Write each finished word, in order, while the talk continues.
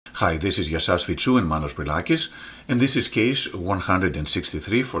Hi, this is Yasas Fitzou and Manos Brilakis, and this is case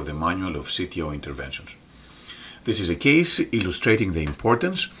 163 for the Manual of CTO Interventions. This is a case illustrating the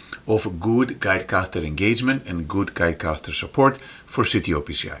importance of good guide catheter engagement and good guide catheter support for CTO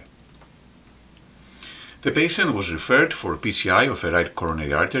PCI. The patient was referred for PCI of a right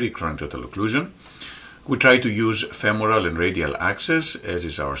coronary artery chronic total occlusion. We tried to use femoral and radial access, as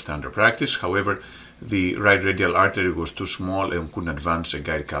is our standard practice. However, the right radial artery was too small and couldn't advance a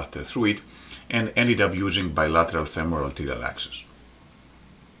guide catheter through it, and ended up using bilateral femoral arterial access.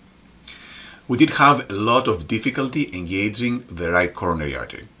 We did have a lot of difficulty engaging the right coronary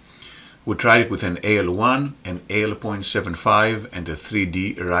artery. We tried it with an AL1, an AL.75 and a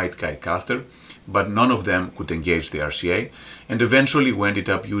 3D right guide catheter, but none of them could engage the RCA, and eventually we ended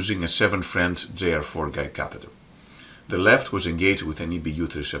up using a 7 French JR4 guide catheter. The left was engaged with an EBU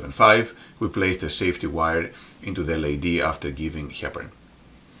 375. We placed a safety wire into the LAD after giving heparin.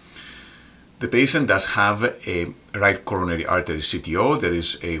 The patient does have a right coronary artery CTO. There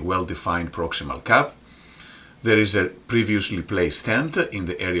is a well-defined proximal cap. There is a previously placed stent in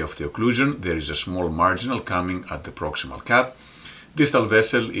the area of the occlusion. There is a small marginal coming at the proximal cap. Distal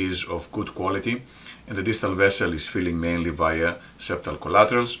vessel is of good quality, and the distal vessel is filling mainly via septal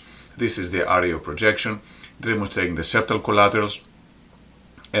collaterals. This is the area of projection, demonstrating the septal collaterals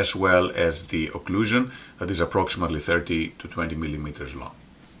as well as the occlusion that is approximately 30 to 20 millimeters long.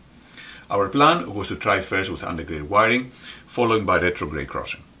 Our plan was to try first with undergrade wiring, followed by retrograde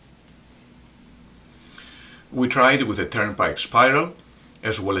crossing. We tried with a turnpike spiral,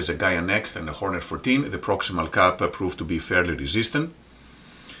 as well as a Gaia Next and a Hornet 14. The proximal cap proved to be fairly resistant,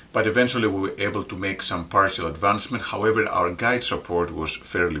 but eventually we were able to make some partial advancement. However, our guide support was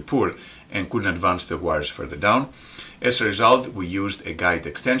fairly poor and couldn't advance the wires further down. As a result, we used a guide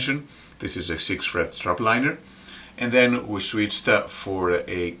extension. This is a 6-fret strap liner, and then we switched for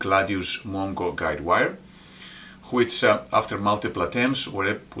a Gladius Mongo guide wire, which after multiple attempts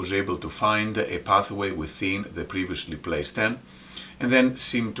was able to find a pathway within the previously placed stent, and then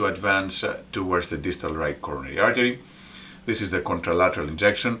seemed to advance towards the distal right coronary artery. This is the contralateral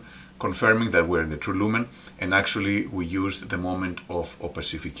injection, confirming that we're in the true lumen, and actually we used the moment of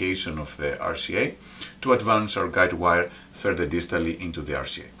opacification of the RCA to advance our guide wire further distally into the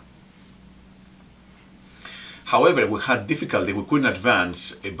RCA. However, we had difficulty. We couldn't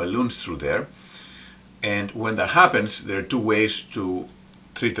advance a balloon through there, and when that happens, there are two ways to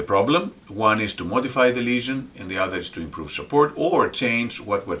treat the problem. One is to modify the lesion, and the other is to improve support or change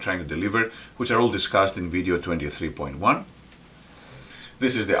what we're trying to deliver, which are all discussed in video 23.1.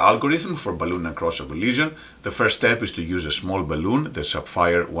 This is the algorithm for balloon uncrossable lesion. The first step is to use a small balloon. The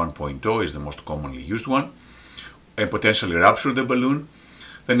Sapphire 1.0 is the most commonly used one, and potentially rupture the balloon.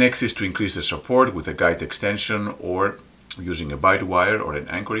 The next is to increase the support with a guide extension or using a bite wire or an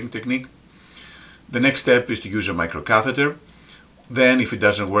anchoring technique. The next step is to use a microcatheter. Then, if it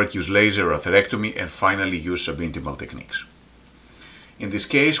doesn't work, use laser or atherectomy, and finally use subintimal techniques. In this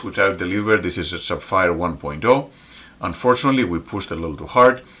case, we tried to deliver, this is a Sapphire 1.0. Unfortunately, we pushed a little too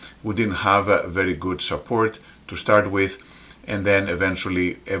hard. We didn't have a very good support to start with, and then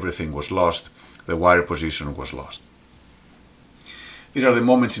eventually everything was lost. The wire position was lost. These are the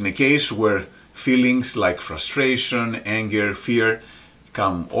moments in a case where feelings like frustration, anger, fear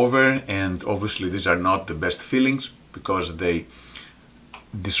come over, and obviously these are not the best feelings because they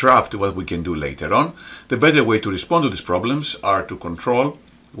disrupt what we can do later on. The better way to respond to these problems are to control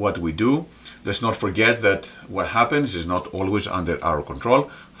what we do. Let's not forget that what happens is not always under our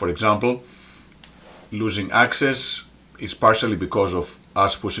control. For example, losing access is partially because of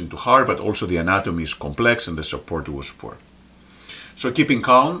us pushing too hard, but also the anatomy is complex and the support was poor. So keeping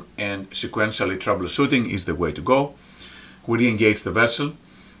calm and sequentially troubleshooting is the way to go. We re-engage the vessel.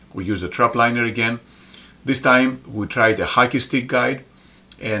 We use the trap liner again. This time we tried a hockey stick guide,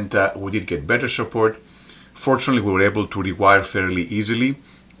 and we did get better support. Fortunately, we were able to rewire fairly easily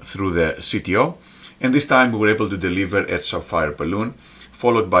through the CTO, and this time we were able to deliver a Sapphire balloon,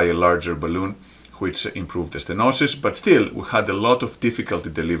 followed by a larger balloon, which improved the stenosis, but still we had a lot of difficulty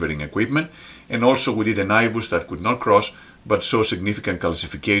delivering equipment, and also we did an IVUS that could not cross, but saw significant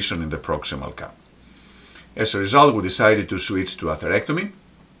calcification in the proximal cap. As a result, we decided to switch to atherectomy.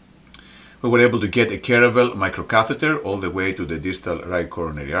 We were able to get a Caravel microcatheter all the way to the distal right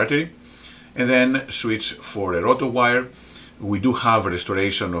coronary artery, and then switch for a roto wire. We do have a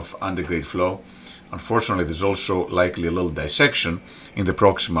restoration of undergrade flow. Unfortunately, there's also likely a little dissection in the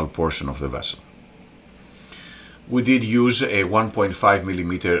proximal portion of the vessel. We did use a 1.5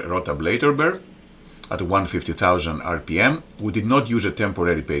 millimeter rotablator burr at 150,000 RPM. We did not use a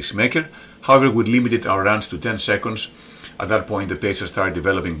temporary pacemaker. However, we limited our runs to 10 seconds At that point, the patient started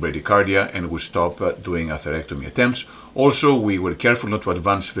developing bradycardia and we stopped doing atherectomy attempts. Also, we were careful not to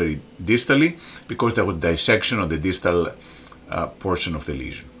advance very distally because there was dissection of the distal portion of the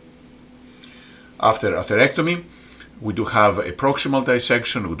lesion. After atherectomy, we do have a proximal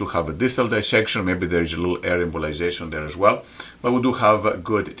dissection, we do have a distal dissection, maybe there is a little air embolization there as well, but we do have a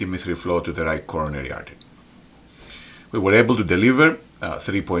good TIMI3 flow to the right coronary artery. We were able to deliver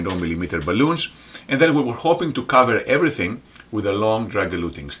 3.0 millimeter balloons, and then we were hoping to cover everything with a long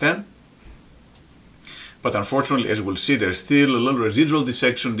drug-eluting stent. But unfortunately, as we'll see, there's still a little residual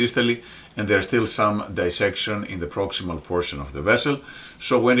dissection distally, and there's still some dissection in the proximal portion of the vessel.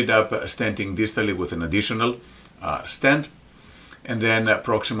 So we ended up stenting distally with an additional stent, and then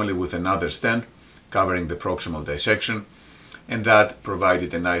proximally with another stent covering the proximal dissection, and that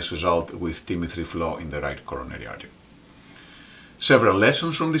provided a nice result with TIMI3 flow in the right coronary artery. Several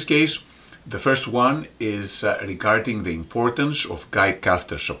lessons from this case. The first one is regarding the importance of guide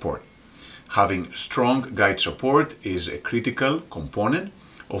catheter support. Having strong guide support is a critical component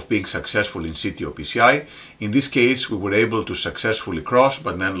of being successful in CTO PCI. In this case, we were able to successfully cross,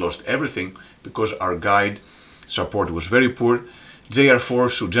 but then lost everything because our guide support was very poor. JR4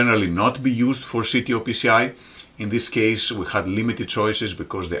 should generally not be used for CTO PCI. In this case, we had limited choices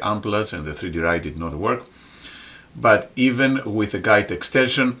because the ampoulettes and the 3D ride did not work. But even with the guide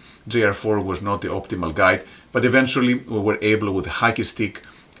extension, JR4 was not the optimal guide, but eventually we were able with the hockey stick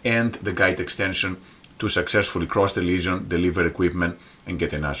and the guide extension to successfully cross the lesion, deliver equipment, and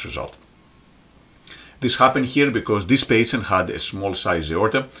get a nice result. This happened here because this patient had a small size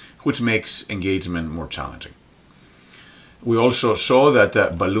aorta, which makes engagement more challenging. We also saw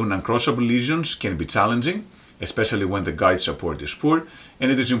that balloon uncrossable lesions can be challenging, especially when the guide support is poor,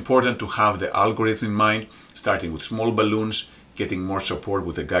 and it is important to have the algorithm in mind, starting with small balloons, getting more support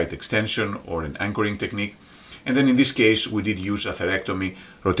with a guide extension or an anchoring technique. And then in this case, we did use atherectomy,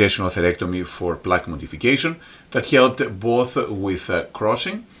 rotational atherectomy for plaque modification that helped both with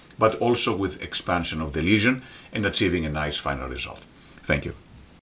crossing, but also with expansion of the lesion and achieving a nice final result. Thank you.